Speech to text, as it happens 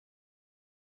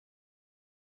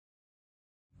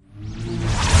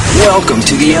Welcome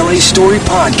to the LA Story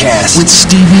Podcast with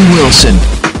Stevie Wilson.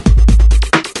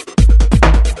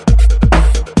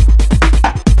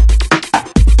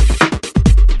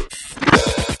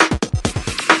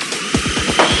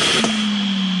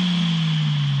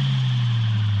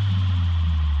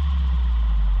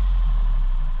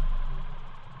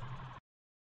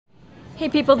 Hey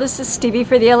people, this is Stevie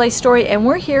for the LA Story, and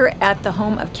we're here at the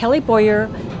home of Kelly Boyer,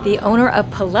 the owner of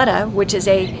Paleta, which is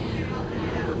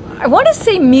I want to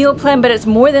say meal plan, but it's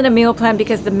more than a meal plan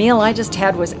because the meal I just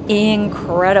had was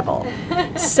incredible.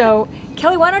 So,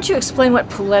 Kelly, why don't you explain what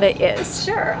Paleta is?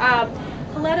 Sure.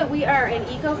 Paleta, we are an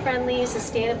eco-friendly,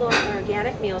 sustainable, and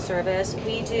organic meal service.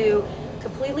 We do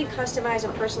completely customized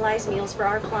and personalized meals for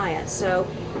our clients. So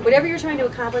whatever you're trying to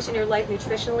accomplish in your life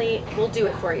nutritionally, we'll do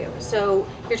it for you. So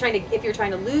if you're trying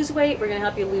to lose weight, we're going to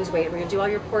help you lose weight. We're going to do all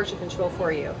your portion control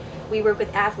for you. We work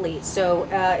with athletes, so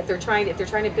if they're trying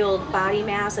to build body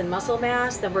mass and muscle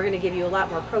mass, then we're going to give you a lot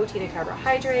more protein and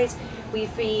carbohydrates. We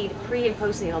feed pre and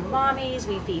postnatal mommies.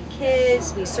 We feed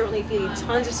kids. We certainly feed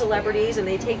tons of celebrities, and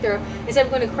they take instead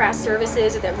of going to craft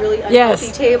services at that really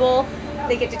unhealthy table,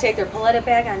 they get to take their Paleta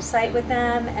bag on site with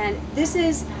them. And this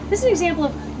is an example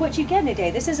of what you get in a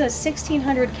day. This is a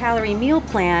 1,600 calorie meal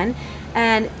plan,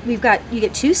 and you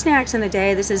get 2 snacks in the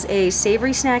day. This is a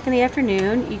savory snack in the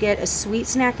afternoon. You get a sweet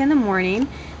snack in the morning.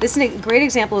 This is a great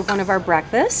example of one of our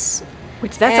breakfasts.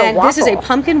 That's a waffle. This is a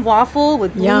pumpkin waffle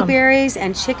with blueberries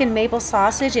and chicken maple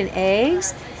sausage and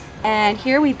eggs. And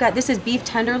here this is beef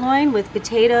tenderloin with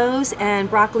potatoes and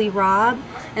broccoli rabe.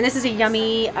 And this is a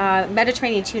yummy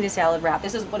Mediterranean tuna salad wrap.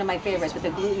 This is one of my favorites with a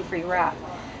gluten-free wrap.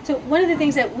 So one of the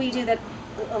things that we do that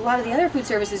a lot of the other food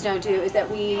services don't do is that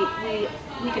we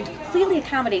can completely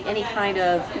accommodate any kind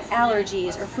of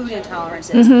allergies or food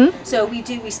intolerances. Mm-hmm. So we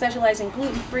specialize in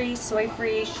gluten-free,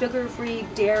 soy-free, sugar-free,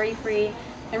 dairy-free.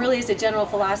 And really, as a general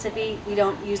philosophy, we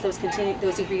don't use those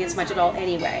ingredients much at all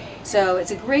anyway. So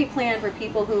it's a great plan for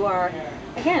people who are,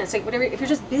 again, it's like whatever. If you're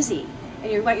just busy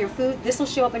and you want your food, this will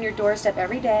show up on your doorstep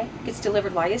every day. It's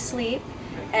delivered while you sleep,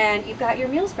 and you've got your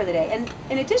meals for the day. And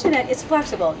in addition to that, it's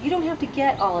flexible. You don't have to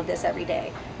get all of this every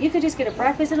day. You could just get a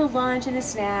breakfast and a lunch and a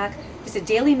snack. It's a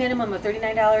daily minimum of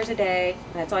 $39 a day,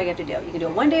 and that's all you have to do. You can do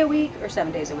it 1 day a week or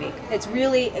 7 days a week. It's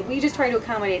really, we just try to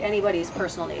accommodate anybody's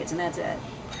personal needs, and that's it.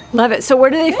 Love it. So where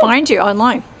do they find you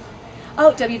online?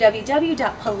 Oh,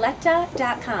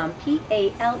 www.paleta.com,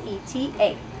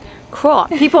 Paleta. Cool.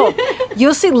 People,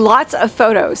 you'll see lots of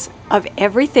photos of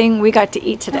everything we got to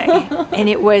eat today, and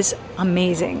it was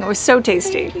amazing. It was so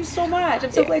tasty. Thank you so much.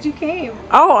 I'm so glad you came.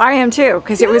 Oh, I am too,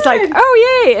 because it was like,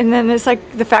 oh, yay. And then it's like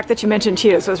the fact that you mentioned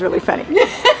Cheetos was really funny.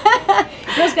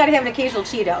 Girls got to have an occasional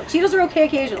Cheeto. Cheetos are okay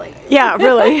occasionally. Yeah,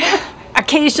 really.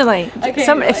 Occasionally.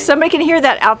 If somebody can hear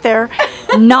that out there,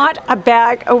 not a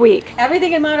bag a week.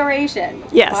 Everything in moderation.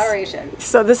 Yes. Moderation.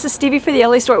 So this is Stevie for the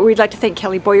LA Story. We'd like to thank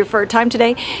Kelly Boyer for her time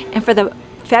today and for the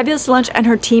fabulous lunch, and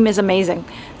her team is amazing.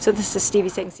 So this is Stevie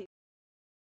saying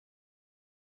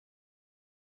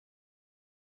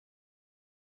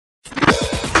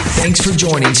Thanks for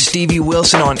joining Stevie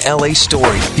Wilson on LA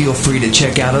Story. Feel free to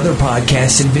check out other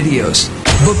podcasts and videos.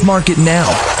 Bookmark it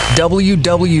now.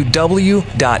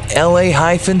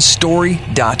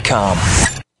 www.la-story.com